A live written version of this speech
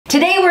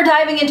we're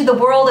diving into the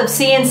world of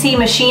CNC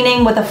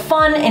machining with a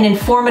fun and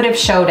informative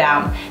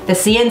showdown. The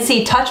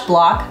CNC Touch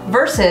Block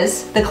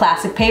versus the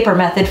classic paper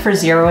method for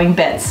zeroing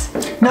bits.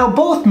 Now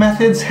both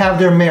methods have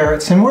their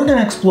merits, and we're going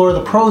to explore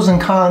the pros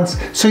and cons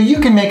so you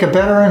can make a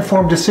better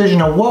informed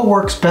decision on what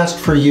works best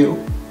for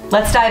you.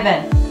 Let's dive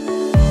in.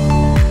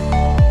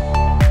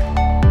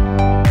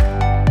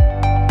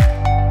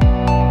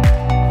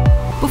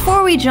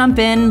 Before we jump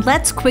in,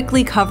 let's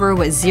quickly cover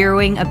what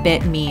zeroing a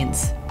bit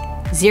means.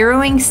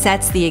 Zeroing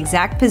sets the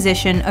exact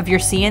position of your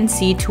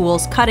CNC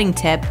tool's cutting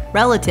tip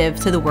relative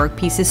to the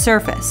workpiece's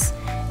surface.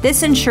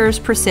 This ensures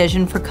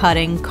precision for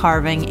cutting,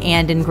 carving,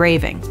 and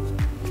engraving.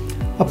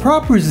 A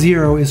proper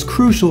zero is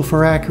crucial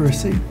for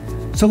accuracy,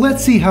 so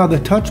let's see how the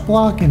touch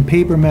block and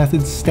paper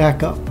methods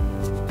stack up.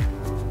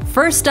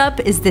 First up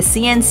is the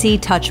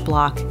CNC Touch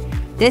Block.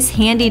 This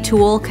handy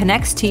tool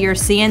connects to your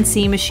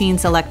CNC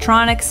machine's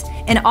electronics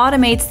and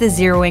automates the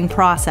zeroing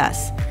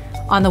process.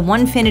 On the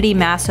OneFinity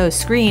Masso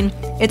screen,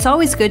 it's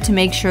always good to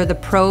make sure the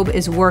probe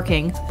is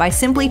working by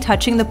simply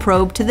touching the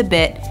probe to the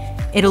bit.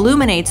 It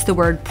illuminates the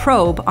word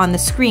probe on the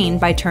screen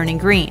by turning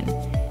green.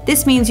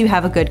 This means you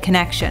have a good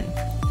connection.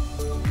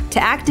 To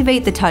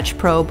activate the touch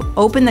probe,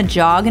 open the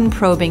jog and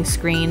probing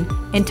screen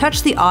and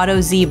touch the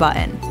Auto Z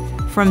button.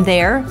 From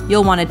there,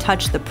 you'll want to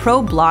touch the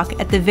probe block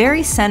at the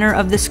very center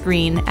of the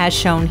screen as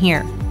shown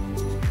here.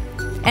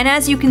 And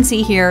as you can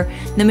see here,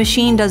 the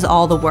machine does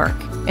all the work.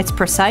 It's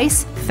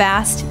precise,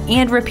 fast,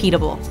 and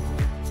repeatable.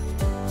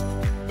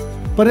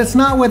 But it's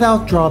not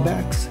without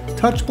drawbacks.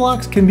 Touch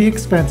blocks can be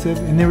expensive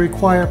and they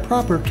require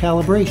proper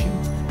calibration.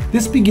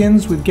 This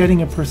begins with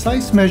getting a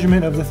precise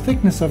measurement of the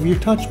thickness of your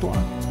touch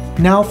block.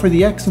 Now for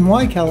the X and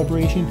Y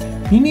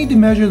calibration, you need to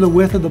measure the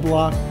width of the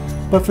block,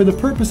 but for the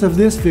purpose of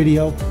this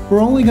video,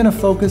 we're only going to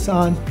focus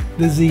on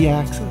the Z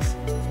axis.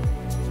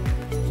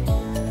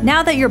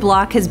 Now that your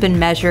block has been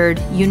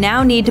measured, you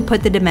now need to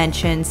put the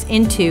dimensions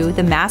into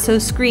the Masso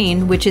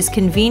screen, which is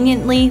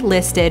conveniently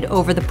listed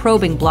over the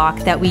probing block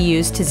that we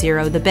use to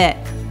zero the bit.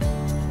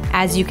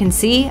 As you can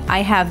see, I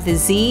have the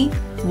Z,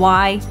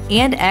 Y,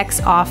 and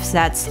X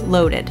offsets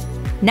loaded.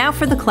 Now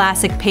for the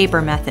classic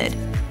paper method.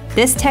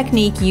 This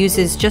technique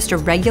uses just a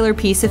regular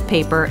piece of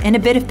paper and a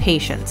bit of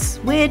patience,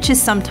 which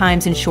is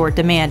sometimes in short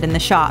demand in the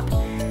shop.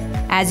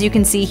 As you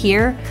can see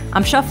here,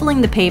 I'm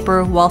shuffling the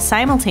paper while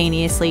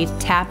simultaneously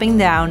tapping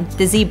down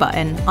the Z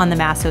button on the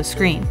Masso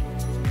screen.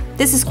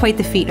 This is quite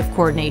the feat of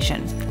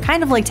coordination,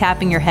 kind of like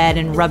tapping your head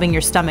and rubbing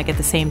your stomach at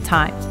the same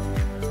time.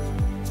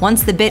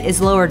 Once the bit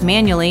is lowered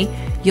manually,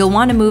 you'll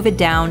want to move it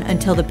down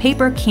until the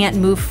paper can't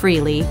move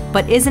freely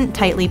but isn't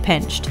tightly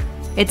pinched.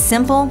 It's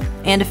simple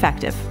and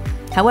effective.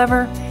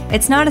 However,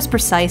 it's not as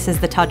precise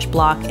as the touch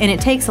block, and it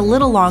takes a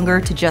little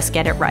longer to just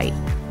get it right.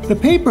 The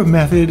paper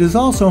method is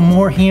also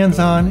more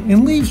hands-on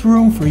and leaves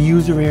room for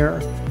user error,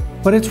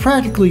 but it's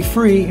practically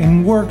free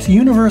and works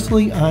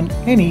universally on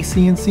any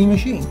CNC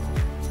machine.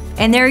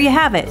 And there you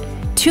have it,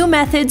 2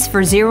 methods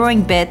for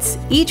zeroing bits,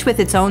 each with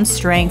its own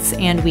strengths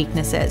and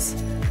weaknesses.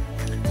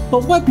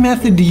 But what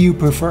method do you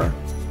prefer?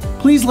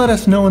 Please let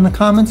us know in the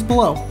comments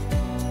below.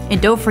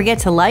 And don't forget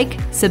to like,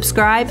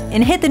 subscribe,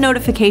 and hit the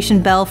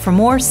notification bell for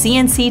more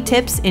CNC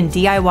tips and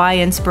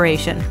DIY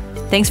inspiration.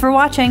 Thanks for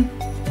watching.